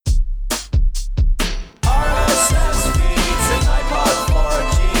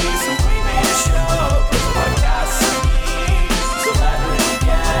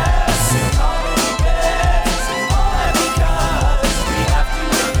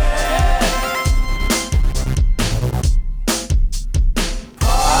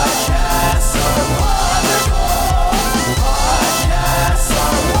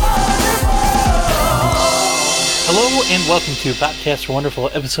welcome to Podcast for Wonderful,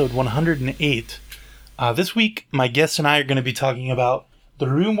 episode 108. This week, my guest and I are going to be talking about The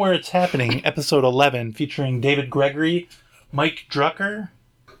Room Where It's Happening, episode 11, featuring David Gregory, Mike Drucker,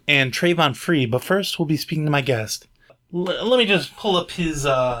 and Trayvon Free. But first, we'll be speaking to my guest. Let me just pull up his...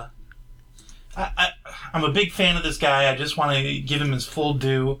 I'm a big fan of this guy. I just want to give him his full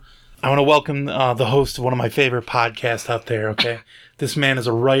due. I want to welcome the host of one of my favorite podcasts out there, okay? This man is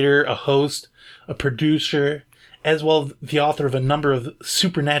a writer, a host, a producer, as well as the author of a number of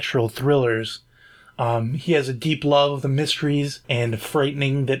supernatural thrillers. He has a deep love of the mysteries and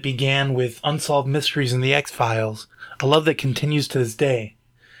frightening that began with Unsolved Mysteries in the X-Files, a love that continues to this day.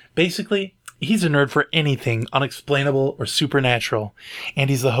 Basically, he's a nerd for anything unexplainable or supernatural,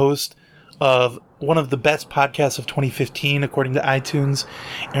 and he's the host of one of the best podcasts of 2015, according to iTunes,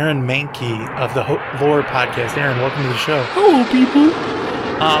 Aaron Mahnke of the Lore Podcast. Aaron, welcome to the show. Hello, people.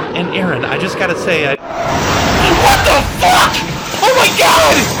 And Aaron, I just gotta say, what the fuck? Oh my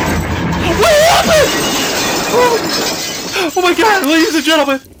god! What happened? Oh my god, ladies and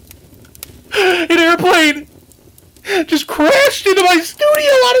gentlemen, an airplane just crashed into my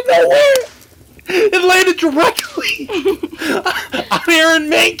studio out of nowhere. It landed directly on Aaron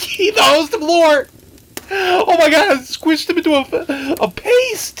Mahnke, the host of Lore. Oh my god, I squished him into a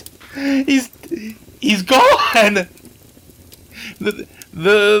paste. He's gone.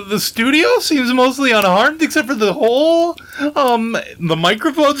 The studio seems mostly unharmed except for the hole. The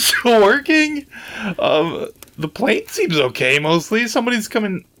microphone's still working. The plane seems okay mostly. Somebody's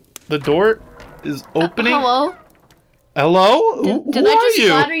coming. The door is opening. Hello? Hello? Did I just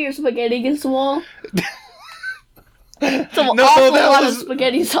splatter your spaghetti against the wall? It's an awful lot of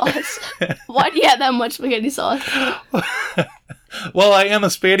spaghetti sauce. Why do you have that much spaghetti sauce? Well, I am a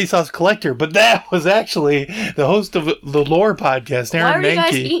spaghetti sauce collector, but that was actually the host of the Lore Podcast, Aaron Mahnke. Why are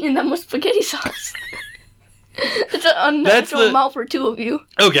you guys eating that much spaghetti sauce? It's an unnatural amount for two of you.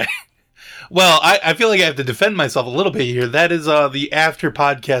 Okay. Well, I feel like I have to defend myself a little bit here. That is the after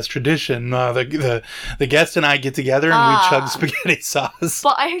podcast tradition. The guest and I get together and we chug spaghetti sauce.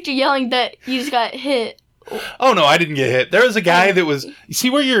 But I heard you yelling that you just got hit. Oh, no, I didn't get hit. There was a guy that was... You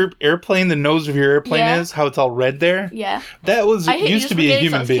see where your airplane, the nose of your airplane is? How it's all red there? Yeah. That was used to be a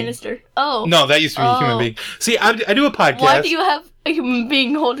human being. Canister. Oh. No, that used to be a human being. See, I do a podcast. Why do you have a human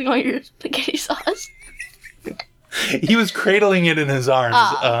being holding on your spaghetti sauce? He was cradling it in his arms,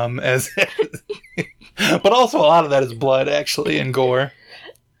 but also a lot of that is blood, actually, and gore.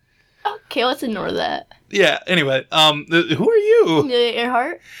 Okay, let's ignore that. Yeah. Anyway, who are you? Amelia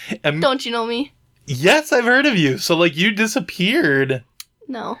Earhart. Don't you know me? Yes, I've heard of you. So, like, you disappeared.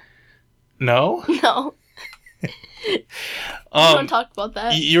 No. No? No. We don't talk about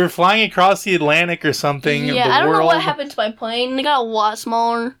that. You were flying across the Atlantic or something. Yeah, I don't know what happened to my plane. It got a lot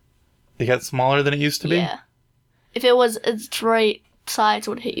smaller. It got smaller than it used to be? Yeah. If it was its right size, it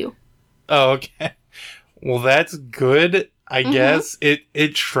would hit you. Oh, okay. Well, that's good, I guess.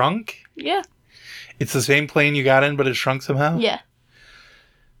 It shrunk? Yeah. It's the same plane you got in, but it shrunk somehow? Yeah.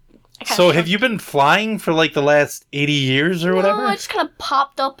 So have you been flying for like the last 80 years or whatever? No, I just kind of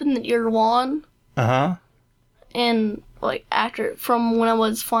popped up in year one. Uh-huh. And like from when I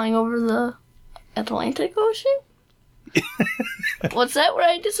was flying over the Atlantic Ocean? What's that where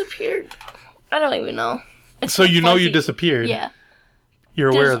I disappeared? I don't even know. So you know you disappeared? Yeah. You're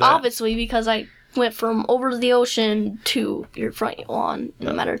aware of that? Obviously, because I went from over the ocean to your front lawn in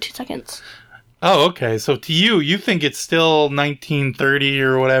a matter of 2 seconds. Oh, okay. So to you think it's still 1930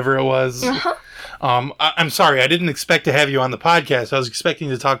 or whatever it was. Uh-huh. I'm sorry. I didn't expect to have you on the podcast. I was expecting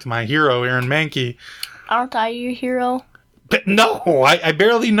to talk to my hero, Aaron Mahnke. Aren't I your hero? But no, I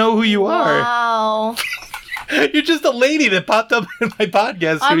barely know who you are. Wow. You're just a lady that popped up in my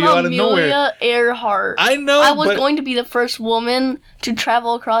podcast studio out of nowhere. I'm Amelia Earhart. I know, I was going to be the first woman to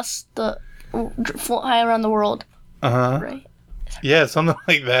travel across fly around the world. Uh-huh. Right? Yeah, something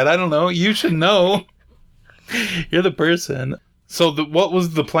like that. I don't know. You should know. You're the person. So what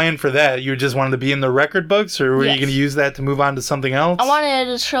was the plan for that? You just wanted to be in the record books, or were you going to use that to move on to something else? I wanted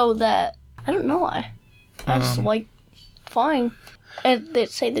to show that... I don't know why. I just like flying. And they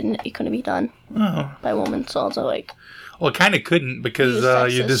say that it couldn't be done by a woman, so I was like... Well, it kind of couldn't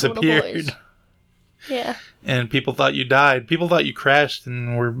because you disappeared. Yeah. And people thought you died. People thought you crashed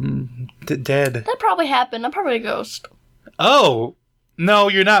and were dead. That probably happened. I'm probably a ghost. Oh! No,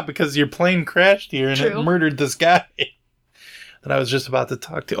 you're not, because your plane crashed here and it murdered this guy that I was just about to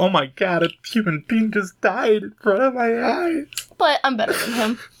talk to. Oh my god, a human being just died in front of my eyes. But I'm better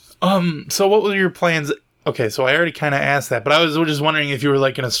than him. So what were your plans? Okay, so I already kind of asked that, but I was just wondering if you were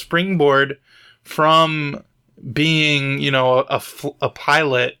like in a springboard from being, a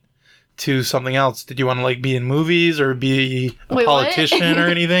pilot to something else? Did you want to like be in movies or be a Wait, what? politician or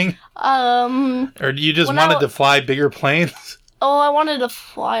anything? Or you just wanted to fly bigger planes? Oh, I wanted to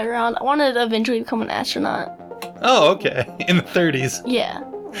fly around. I wanted to eventually become an astronaut. Oh, okay. In the 30s. Yeah.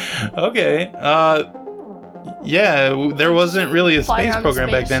 Okay. Yeah, there wasn't really a Fly space around program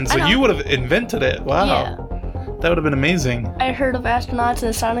back space. then, so I know. you would have invented it. Wow. Yeah. That would have been amazing. I heard of astronauts and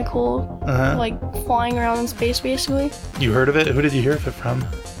it sounded cool. Uh-huh. Like flying around in space, basically. You heard of it? Who did you hear of it from?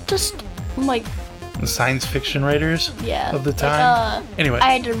 Just like, The science fiction writers yeah. of the Like, time? Anyway.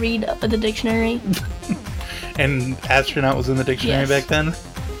 I had to read the dictionary. And astronaut was in the dictionary Yes. back then?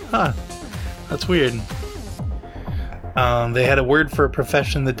 Huh. That's weird. They had a word for a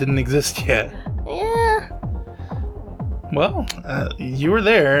profession that didn't exist yet. Yeah. Well, you were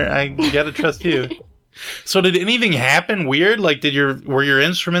there. I gotta trust you. So did anything happen weird? Like, were your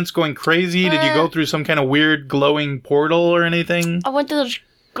instruments going crazy? Did you go through some kind of weird glowing portal or anything? I went to this,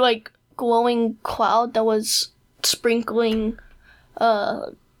 like, glowing cloud that was sprinkling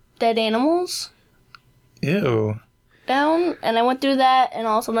dead animals Ew. down, and I went through that, and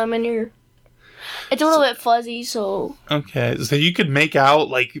all of a sudden I'm in here. It's a little bit fuzzy, so... Okay, so you could make out,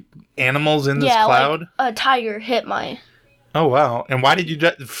 like, animals in this cloud? Like a tiger hit my... Oh, wow. And why did you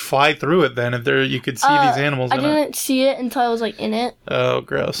just fly through it then if you could see these animals I in it? didn't see it until I was, like, in it. Oh,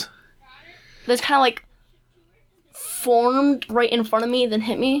 gross. It's kind of, like, formed right in front of me, then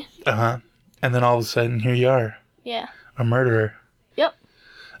hit me. Uh-huh. And then all of a sudden, here you are. Yeah. A murderer. Yep.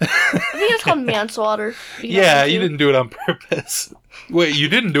 I think it's called manslaughter. Yeah, you didn't do it on purpose. Wait, you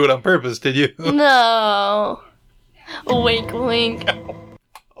didn't do it on purpose, did you? No. Wink, wink.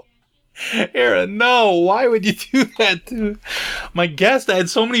 Aaron, no. Why would you do that to my guest? I had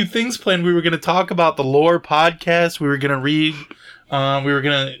so many things planned. We were going to talk about the lore podcast. We were going to read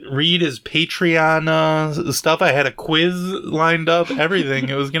his Patreon stuff. I had a quiz lined up, everything.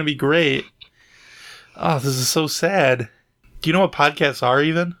 It was going to be great. Oh, this is so sad. Do you know what podcasts are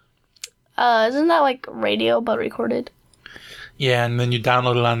even? Isn't that like radio but recorded? Yeah, and then you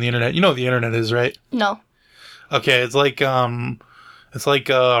download it on the internet. You know what the internet is, right? No. Okay, it's like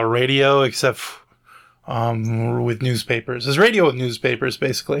radio except with newspapers. It's radio with newspapers,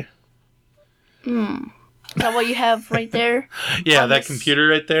 basically. Is that what you have right there? Yeah, that computer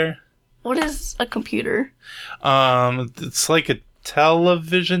right there. What is a computer? It's like a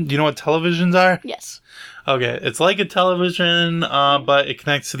television. Do you know what televisions are? Yes. Okay, it's like a television, but it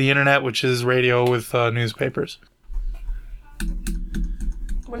connects to the internet, which is radio with newspapers.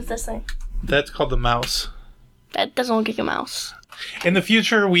 What is this thing? That's called the mouse. That doesn't look like a mouse. In the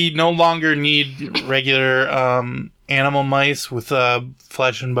future, we no longer need regular animal mice with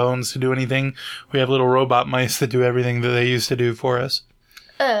flesh and bones to do anything. We have little robot mice that do everything that they used to do for us.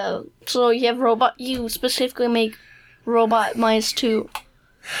 So you have you specifically make robot mice too.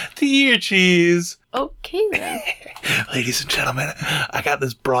 To eat your cheese. Okay then. Ladies and gentlemen, I got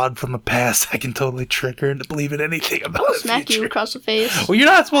this broad from the past. I can totally trick her into believing anything about I'll the smack future. you across the face. Well, you're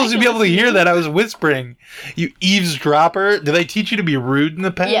not supposed to be able to hear that. I was whispering. You eavesdropper. Did they teach you to be rude in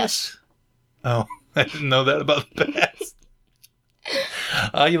the past? Yes. Oh, I didn't know that about the past.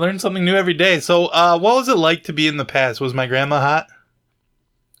 You learn something new every day. So, what was it like to be in the past? Was my grandma hot?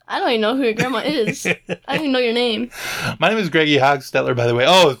 I don't even know who your grandma is. I don't even know your name. My name is Greggy Hogsteller, by the way.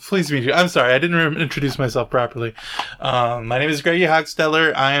 Oh, pleased to meet you. I'm sorry, I didn't introduce myself properly. My name is Greggy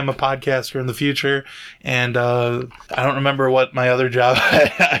Hogsteller. I am a podcaster in the future, and I don't remember what my other job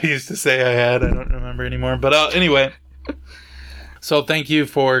I used to say I had. I don't remember anymore. But anyway, so thank you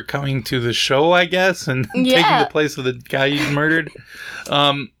for coming to the show, I guess, and taking the place of the guy you murdered.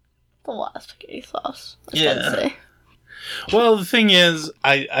 A lot of spaghetti sauce. I'd say. Well, the thing is,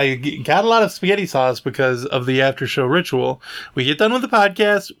 I got a lot of spaghetti sauce because of the after show ritual. We get done with the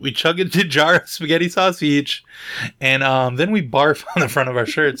podcast, we chug into a jar of spaghetti sauce each, and then we barf on the front of our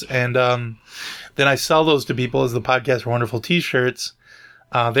shirts, and then I sell those to people as the Podcast Are Wonderful t-shirts.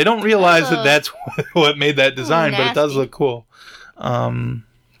 They don't realize that that's what made that design, but it does look cool.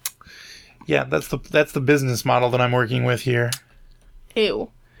 Yeah, that's the business model that I'm working with here.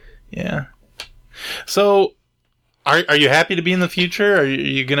 Ew. Yeah. So... Are you happy to be in the future? Are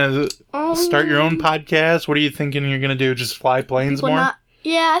you going to start your own podcast? What are you thinking you're going to do? Just fly planes more?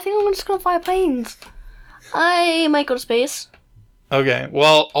 Yeah, I think I'm just going to fly planes. I might go to space. Okay.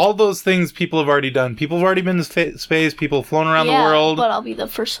 Well, all those things people have already done. People have already been to space. People have flown around the world. But I'll be the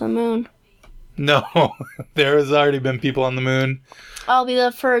first to the moon. No. There has already been people on the moon. I'll be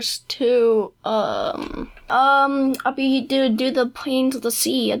the first to, I'll be do the planes of the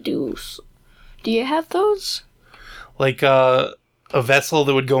sea. Do you have those? Like a vessel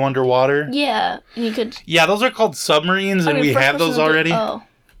that would go underwater? Yeah, and you could... Yeah, those are called submarines, and we have those already.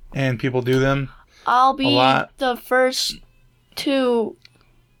 and people do them. I'll be A lot. the first to,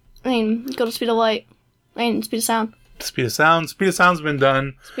 go to speed of light. Speed of sound. Speed of sound. Speed of sound's been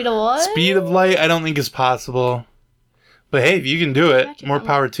done. Speed of what? Speed of light, I don't think is possible. But hey, if you can do it, Actually, more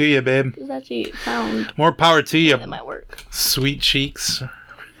power to you, babe. It's actually found. More power to you, That might work. sweet cheeks.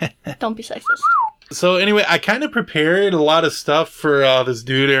 Don't be sexist. So anyway, I kind of prepared a lot of stuff for this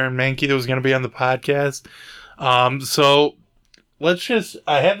dude, Aaron Mankey, that was going to be on the podcast. So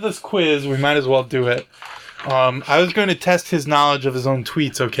I have this quiz. We might as well do it. I was going to test his knowledge of his own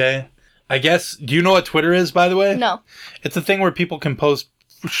tweets, okay? I guess, do you know what Twitter is, by the way? No. It's a thing where people can post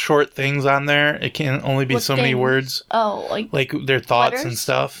short things on there. It can only be What so many things? words. Oh, Like their thoughts and letters?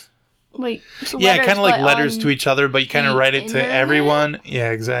 stuff. wait. So Yeah, letters, kind of like but letters on to each other, but you kind of the write it to internet? everyone.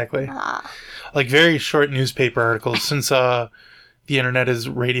 Yeah, exactly. Ah, Like very short newspaper articles, since the internet is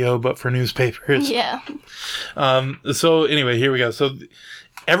radio, but for newspapers. yeah. So anyway, here we go. So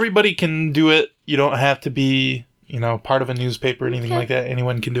everybody can do it. You don't have to be, part of a newspaper or anything Okay. like that.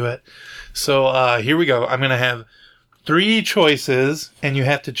 Anyone can do it. So here we go. I'm going to have 3 choices, and you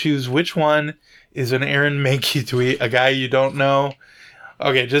have to choose which one is an Aaron Mankey tweet, a guy you don't know.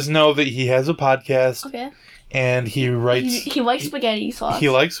 Okay, just know that he has a podcast, Okay. and he writes... He likes spaghetti sauce. He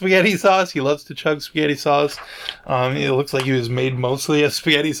likes spaghetti sauce. He loves to chug spaghetti sauce. It looks like he was made mostly of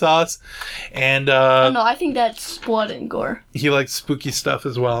spaghetti sauce. And Oh, no, I think that's blood and gore he likes spooky stuff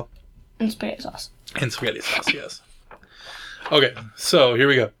as well. and spaghetti sauce. And spaghetti sauce, yes. Okay, so here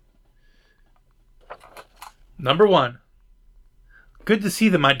we go. Number 1. Good to see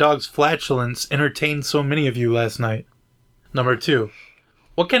that my dog's flatulence entertained so many of you last night. Number 2.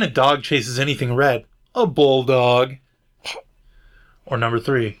 What kind of dog chases anything red? A bulldog. Or number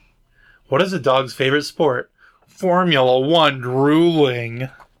 3. What is a dog's favorite sport? Formula 1 drooling.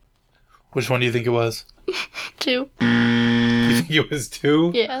 Which one do you think it was? 2. You think it was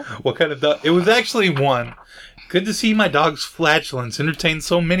 2? Yeah. What kind of dog? It was actually 1. Good to see my dog's flatulence entertained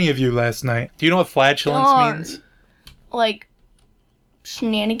so many of you last night. Do you know what flatulence Darn. means? Like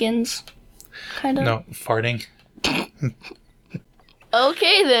shenanigans, kind of. No, farting.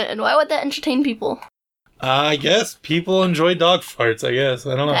 Okay then. Why would that entertain people? I guess people enjoy dog farts. I guess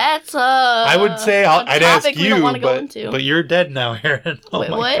I don't know. That's I would say I'd ask topic we you, don't want to go but into. you're dead now, Aaron. Oh Wait,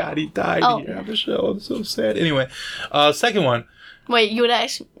 my what? God, he died Oh. here on the show. I'm so sad. Anyway, second one. Wait, you would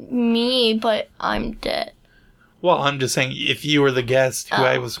ask me, but I'm dead. Well, I'm just saying if you were the guest who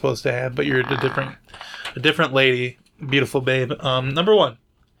I Oh. was supposed to have, but you're a different lady, beautiful babe. Number 1.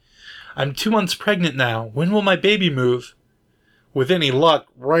 I'm 2 months pregnant now. When will my baby move? With any luck,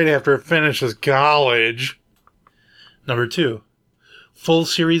 right after it finishes college. Number 2. Full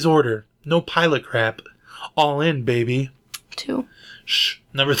series order. No pilot crap. All in, baby. 2. Shh.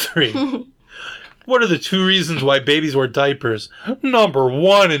 Number 3. What are the 2 reasons why babies wear diapers? Number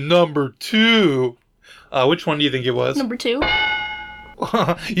 1 and number 2. Which one do you think it was? Number 2?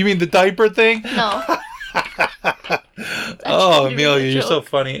 You mean the diaper thing? No. Oh, actually Amelia, a you're so joke.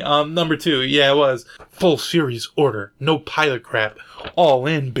 funny. Number 2. Yeah, it was. Full series order. No pilot crap. All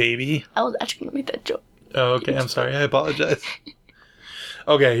in, baby. I was actually gonna make that joke. Oh, okay. I'm sorry. I apologize.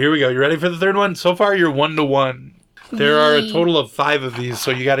 Okay, here we go. You ready for the third one? So far, you're 1-1. There are a Yee. total of 5 of these,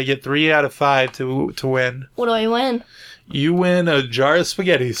 so you got to get 3 out of 5 to win. What do I win? You win a jar of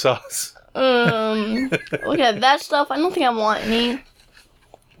spaghetti sauce. Okay, that stuff. I don't think I want any.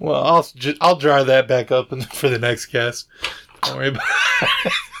 Well, I'll jar that back up for the next guest. Don't worry about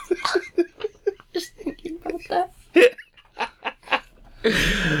it. Just thinking about that.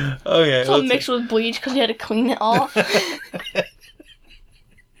 Okay, So mixed with bleach because you had to clean it off.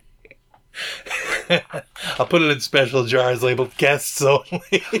 I'll put it in special jars labeled guests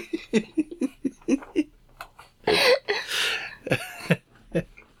only.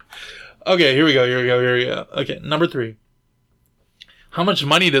 Okay, here we go. Okay, number 3. How much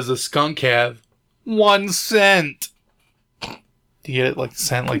money does a skunk have? 1 cent. Do you get it like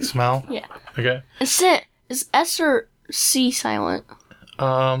scent, like smell? Yeah. Okay. Is S or C silent?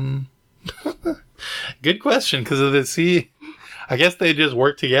 Good question, because of the C. I guess they just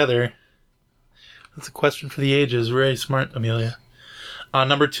work together. That's a question for the ages. Very smart, Amelia.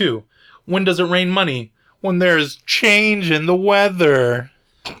 Number 2. When does it rain money? When there's change in the weather.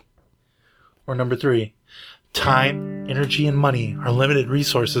 Or number 3. Time, energy, and money are limited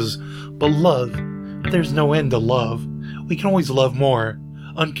resources, but love, there's no end to love. We can always love more.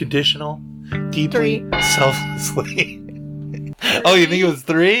 Unconditional, deeply, 3. selflessly. Oh, you think it was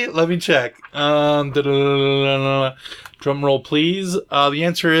 3? Let me check. Drum roll, please. The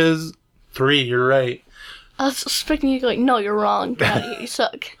answer is 3. You're right. I was expecting you to go like, no, you're wrong. God, you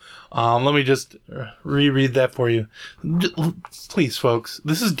suck. Let me just reread that for you. Please, folks.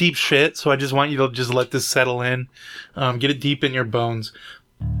 This is deep shit, so I just want you to just let this settle in. Get it deep in your bones.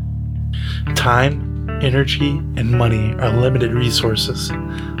 Time, energy, and money are limited resources.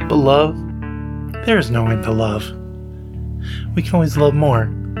 But love, there is no end to love. We can always love more.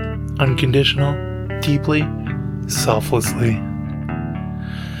 Unconditional, deeply, selflessly.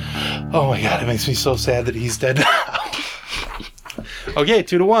 Oh my god, it makes me so sad that he's dead now. Okay,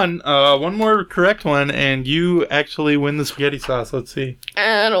 2-1. One more correct one, and you actually win the spaghetti sauce. Let's see.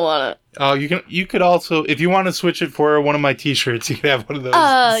 I don't want it. Oh, you could also, if you want to switch it for one of my t-shirts, you could have one of those.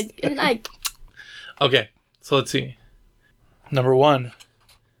 Okay, so let's see. Number 1.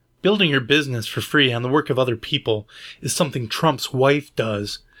 Building your business for free on the work of other people is something Trump's wife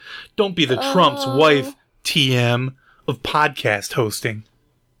does. Don't be the Trump's wife, TM, of podcast hosting.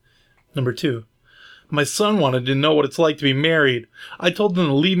 Number 2. My son wanted to know what it's like to be married. I told him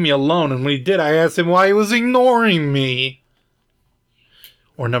to leave me alone, and when he did, I asked him why he was ignoring me.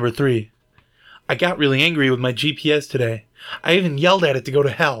 Or number 3. I got really angry with my GPS today. I even yelled at it to go to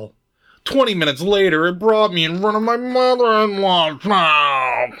hell. 20 minutes later, it brought me in front of my mother-in-law's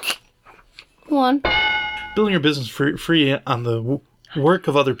house. 1. Building your business free on the work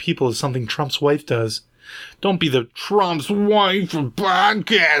of other people is something Trump's wife does. Don't be the Trump's wife of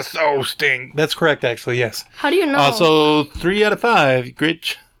podcast hosting. That's correct, actually, yes. How do you know? So 3 out of 5.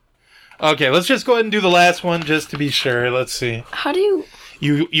 Great. Okay, let's just go ahead and do the last one just to be sure. Let's see. How do you...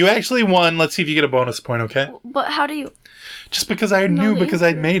 You actually won. Let's see if you get a bonus point, okay? But how do you... Just because I knew because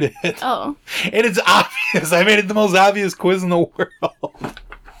I'd made it. Oh. And it's obvious. I made it the most obvious quiz in the world.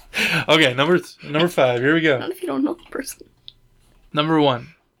 Okay, number 5. Here we go. Not if you don't know the person. Number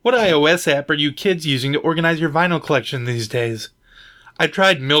 1. What iOS app are you kids using to organize your vinyl collection these days? I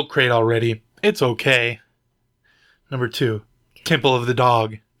tried Milk Crate already. It's okay. Number 2. Temple of the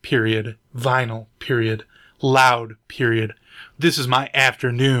Dog, period. Vinyl, period. Loud, period. This is my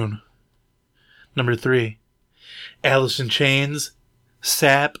afternoon. Number 3. Alice in Chains,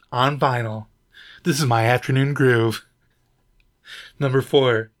 Sap on vinyl. This is my afternoon groove. Number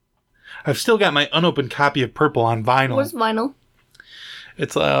 4. I've still got my unopened copy of Purple on vinyl. What's vinyl?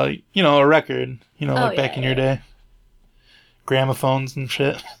 It's, a record, like back in your day. Gramophones and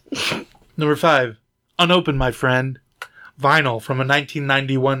shit. Number 5. Unopened, my friend. Vinyl from a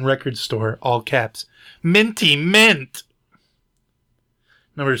 1991 record store, all caps. Minty mint!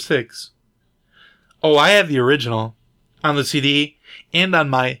 Number 6. Oh, I have the original on the CD and on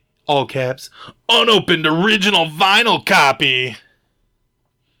my, all caps, unopened original vinyl copy.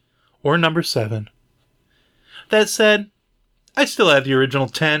 Or number 7. That said, I still have the original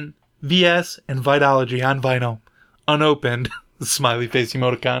 10, VS, and Vitology on vinyl. Unopened. The smiley face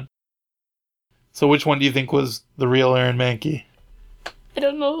emoticon. So which one do you think was the real Aaron Mahnke? I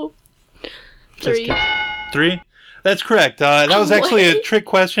don't know. 3. 3? That's correct. That was actually a trick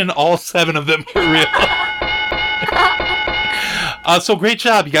question. All 7 of them were real. So great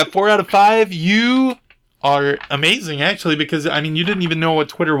job. You got 4 out of 5. You are amazing, actually, because, you didn't even know what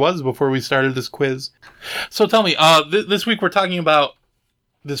Twitter was before we started this quiz. So tell me, this week we're talking about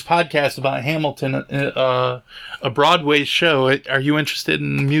this podcast about Hamilton, a Broadway show. Are you interested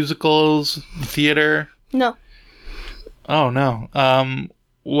in musicals, theater? No. Oh, no.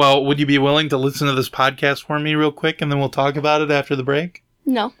 Well, would you be willing to listen to this podcast for me real quick, and then we'll talk about it after the break?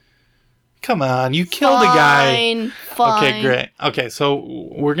 No. Come on, you killed a guy. Fine. Okay, great. Okay, so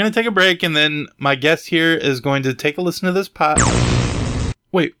we're going to take a break, and then my guest here is going to take a listen to this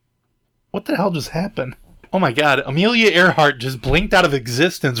Wait, what the hell just happened? Oh my god, Amelia Earhart just blinked out of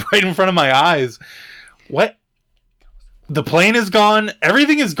existence right in front of my eyes. What? The plane is gone.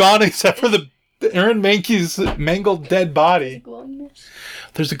 Everything is gone except for the Aaron Mahnke's mangled dead body.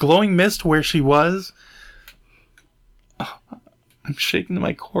 There's a glowing mist where she was. Oh, I'm shaking to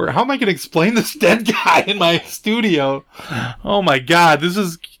my core. How am I going to explain this dead guy in my studio? Oh my god, this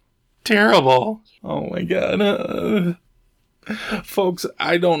is terrible. Oh my god. Folks,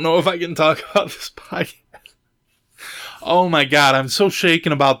 I don't know if I can talk about this podcast. Oh my god, I'm so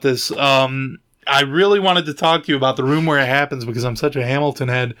shaken about this. I really wanted to talk to you about The Room Where It Happens because I'm such a Hamilton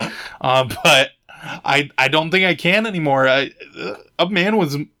head. But I don't think I can anymore. A man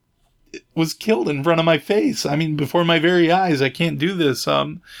was killed in front of my face. Before my very eyes. I can't do this.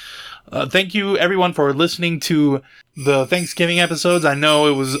 Thank you, everyone, for listening to the Thanksgiving episodes. I know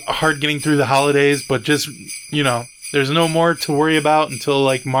it was hard getting through the holidays, but just, there's no more to worry about until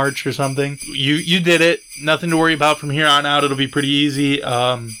like March or something. You did it. Nothing to worry about from here on out. It'll be pretty easy.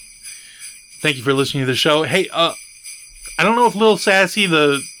 Thank you for listening to the show. Hey, I don't know if Lil Sassy,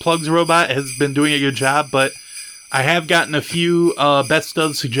 the Plugs robot, has been doing a good job, but I have gotten a few best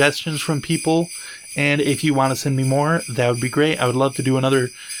of suggestions from people, and if you want to send me more, that would be great. I would love to do another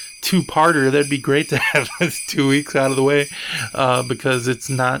 2-parter. That'd be great to have this 2 weeks out of the way, because it's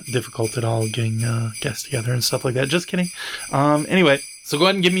not difficult at all getting guests together and stuff like that. Just kidding. Anyway, so go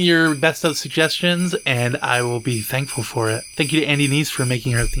ahead and give me your best of suggestions, and I will be thankful for it. Thank you to Andy Neese for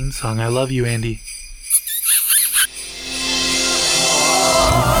making our theme song. I love you, Andy.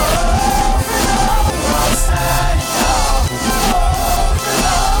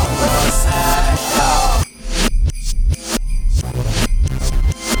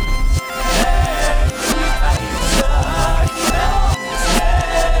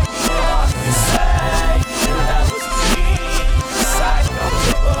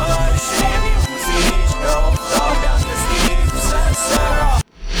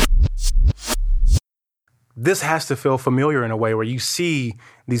 This has to feel familiar in a way where you see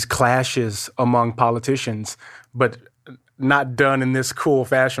these clashes among politicians, but not done in this cool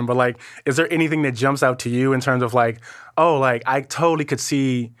fashion. But like, is there anything that jumps out to you in terms of like, oh, like I totally could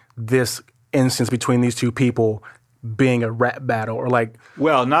see this instance between these two people being a rap battle, or like?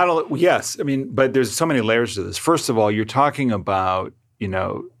 Well, not all, yes. I mean, but there's so many layers to this. First of all, you're talking about,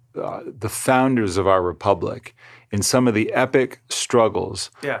 the founders of our republic in some of the epic struggles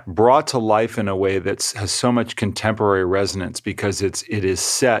brought to life in a way that has so much contemporary resonance because it is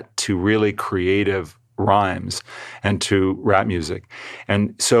set to really creative rhymes and to rap music.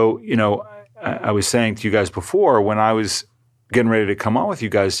 And so, I was saying to you guys before, when I was getting ready to come on with you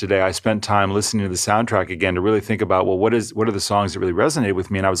guys today, I spent time listening to the soundtrack again to really think about, well, what are the songs that really resonated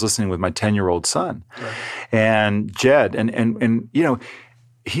with me? And I was listening with my 10-year-old son, and Jed, and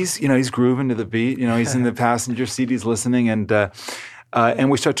he's grooving to the beat. He's in the passenger seat, he's listening, and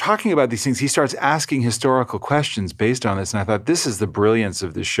we start talking about these things. He starts asking historical questions based on this, and I thought, this is the brilliance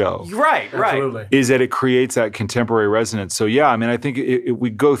of the show. Right. Absolutely. Is that it creates that contemporary resonance. So yeah, I mean, I think we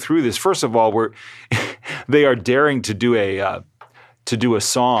go through this. First of all, they are daring to do a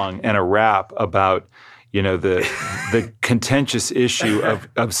song and a rap about the contentious issue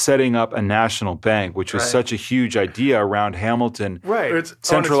of setting up a national bank, which was such a huge idea around Hamilton, It's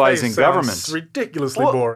centralizing government. Ridiculously boring.